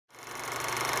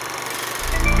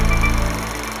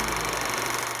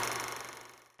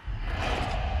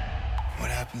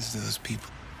happens to those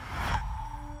people?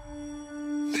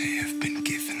 They have been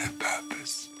given a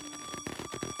purpose.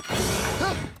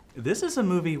 This is a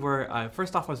movie where,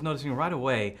 first off, I was noticing right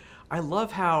away, I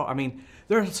love how, I mean,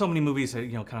 there are so many movies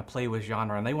that, kind of play with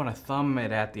genre, and they want to thumb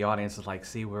it at the audience, like,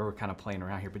 see where we're kind of playing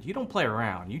around here. But you don't play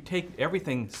around. You take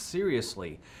everything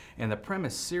seriously, and the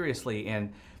premise seriously,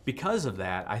 and because of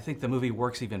that, I think the movie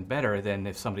works even better than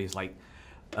if somebody's like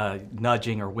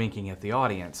nudging or winking at the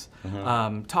audience.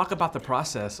 Mm-hmm. Talk about the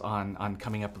process on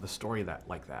coming up with a story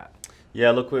like that.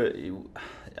 Yeah, look,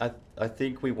 I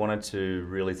think we wanted to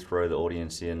really throw the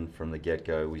audience in from the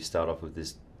get-go. We start off with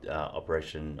this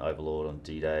Operation Overlord on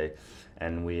D-Day,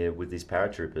 and we're with these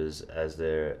paratroopers as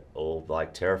they're all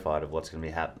like terrified of what's going to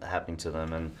be happening to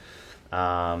them, and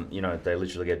they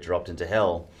literally get dropped into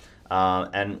hell.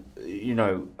 And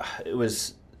it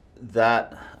was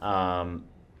that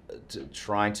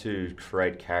trying to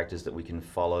create characters that we can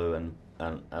follow and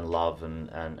love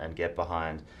and get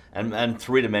behind, and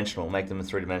three-dimensional, make them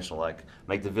three-dimensional, like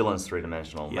make the villains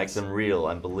three-dimensional, yes. Make them real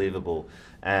and believable.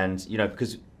 And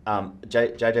because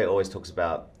JJ always talks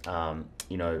about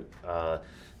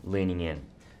leaning in,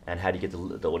 and how do you get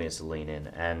the audience to lean in.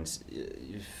 And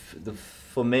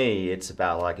for me, it's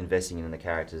about like investing in the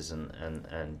characters,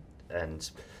 and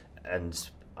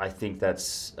I think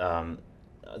that's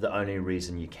the only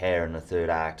reason you care in the third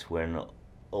act when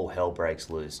all hell breaks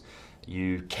loose.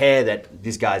 You care that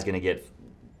this guy's going to get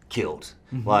killed.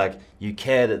 Mm-hmm. Like, you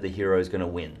care that the hero's going to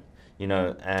win,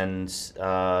 and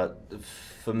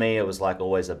for me it was like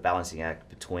always a balancing act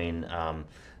between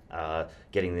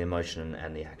getting the emotion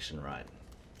and the action right.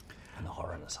 And the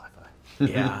horror and the sci-fi.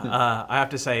 Yeah, I have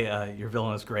to say your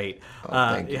villain is great.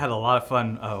 Thank you. You had a lot of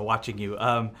fun watching you.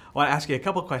 I want to ask you a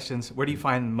couple questions. Where do you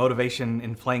find motivation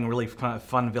in playing really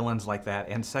fun villains like that?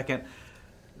 And second,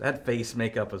 that face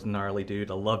makeup was gnarly, dude.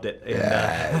 I loved it.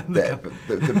 Yeah, the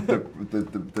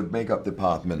makeup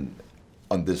department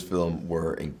on this film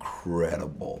were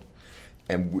incredible.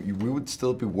 And we would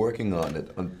still be working on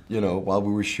it, while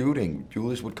we were shooting.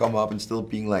 Julius would come up and still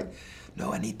being like,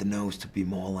 no, I need the nose to be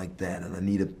more like that, and I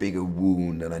need a bigger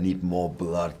wound, and I need more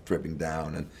blood dripping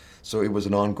down. And so it was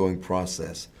an ongoing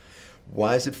process.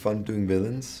 Why is it fun doing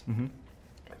villains? Mm-hmm.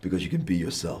 Because you can be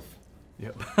yourself.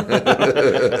 Yep.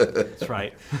 That's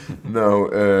right. No,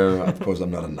 of course I'm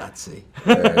not a Nazi.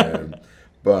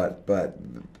 But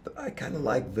I kind of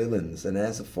like villains, and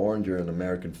as a foreigner in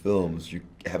American films, you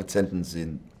have a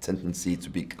tendency to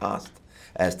be cast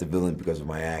as the villain because of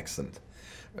my accent.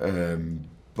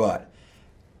 But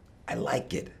I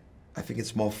like it. I think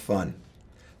it's more fun.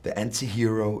 The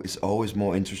anti-hero is always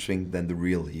more interesting than the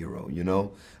real hero,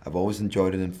 I've always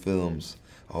enjoyed it in films.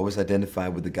 I always identify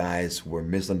with the guys who were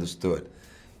misunderstood.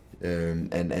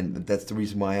 And that's the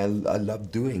reason why I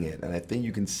love doing it. And I think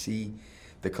you can see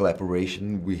the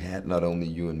collaboration we had, not only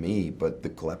you and me, but the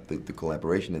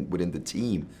collaboration within the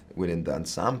team, within the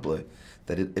ensemble,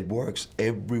 that it works.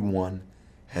 Everyone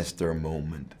has their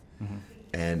moment. Mm-hmm.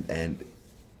 And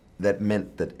that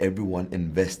meant that everyone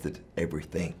invested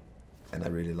everything. And I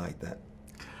really like that.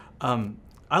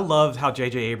 I love how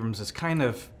J.J. Abrams is kind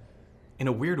of, in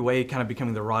a weird way, kind of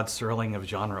becoming the Rod Serling of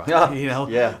genre.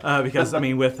 Yeah. Because,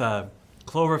 with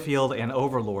Cloverfield and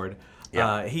Overlord,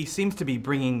 yeah. He seems to be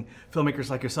bringing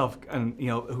filmmakers like yourself, and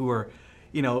who are,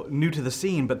 new to the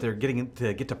scene, but they're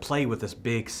get to play with this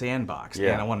big sandbox.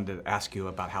 Yeah. And I wanted to ask you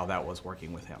about how that was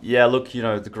working with him. Yeah, look,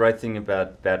 the great thing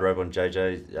about Bad Robot and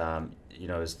JJ,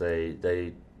 is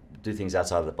they do things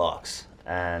outside of the box,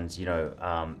 and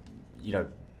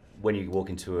when you walk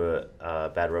into a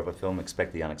Bad Robot film,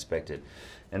 expect the unexpected.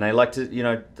 And they like to,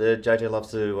 the JJ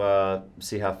loves to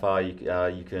see how far you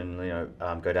can,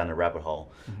 go down the rabbit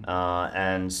hole.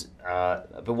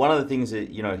 Mm-hmm. But one of the things that,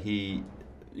 he,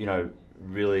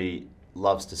 really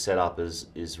loves to set up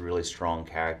is really strong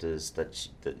characters that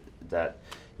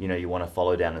you want to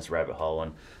follow down this rabbit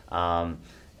hole.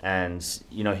 And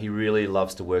he really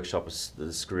loves to workshop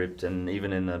the script, and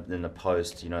even in the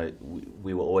post,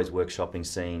 we were always workshopping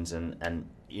scenes, and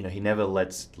he never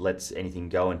lets anything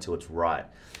go until it's right.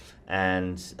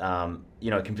 And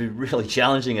it can be really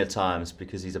challenging at times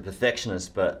because he's a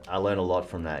perfectionist, but I learn a lot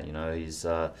from that. He's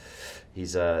a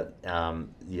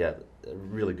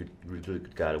really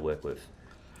good guy to work with.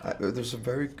 There's a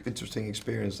very interesting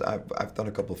experience. I've done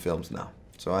a couple of films now,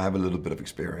 so I have a little bit of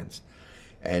experience.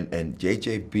 And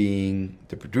JJ being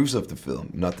the producer of the film,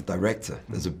 not the director,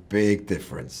 there's a big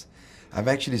difference. I've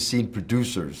actually seen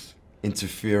producers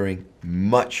interfering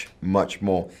much, much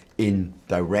more in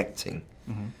directing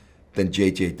than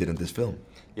JJ did in this film.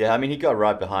 Yeah, he got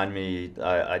right behind me.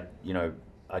 I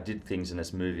did things in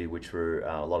this movie which were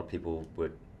a lot of people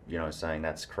would saying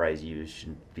that's crazy, you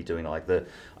shouldn't be doing it. Like the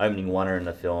opening oneer in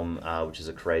the film, which is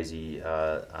a crazy,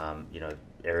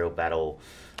 aerial battle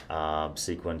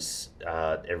sequence,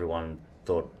 everyone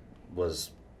thought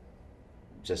was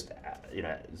just,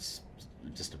 it's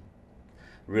just a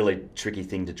really tricky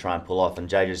thing to try and pull off. And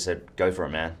Jay just said, go for it,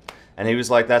 man. And he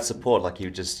was like that support. Like he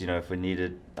would just, if we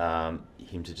needed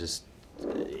him to just,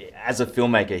 as a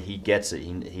filmmaker, he gets it.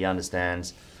 He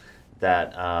understands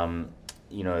that,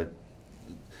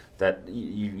 that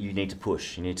you need to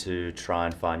push. You need to try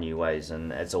and find new ways.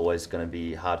 And it's always going to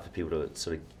be hard for people to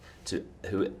sort of,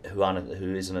 who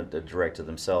isn't a director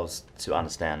themselves, to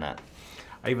understand that.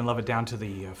 I even love it down to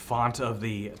the font of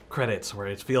the credits, where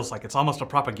it feels like it's almost a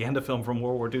propaganda film from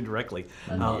World War II directly.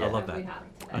 I love that.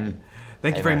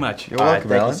 Thank you very much. You're welcome,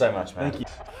 Thank Alan. you so much, man. Thank you.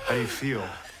 How do you feel?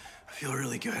 I feel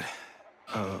really good.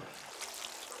 Holy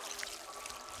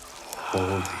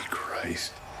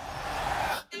Christ.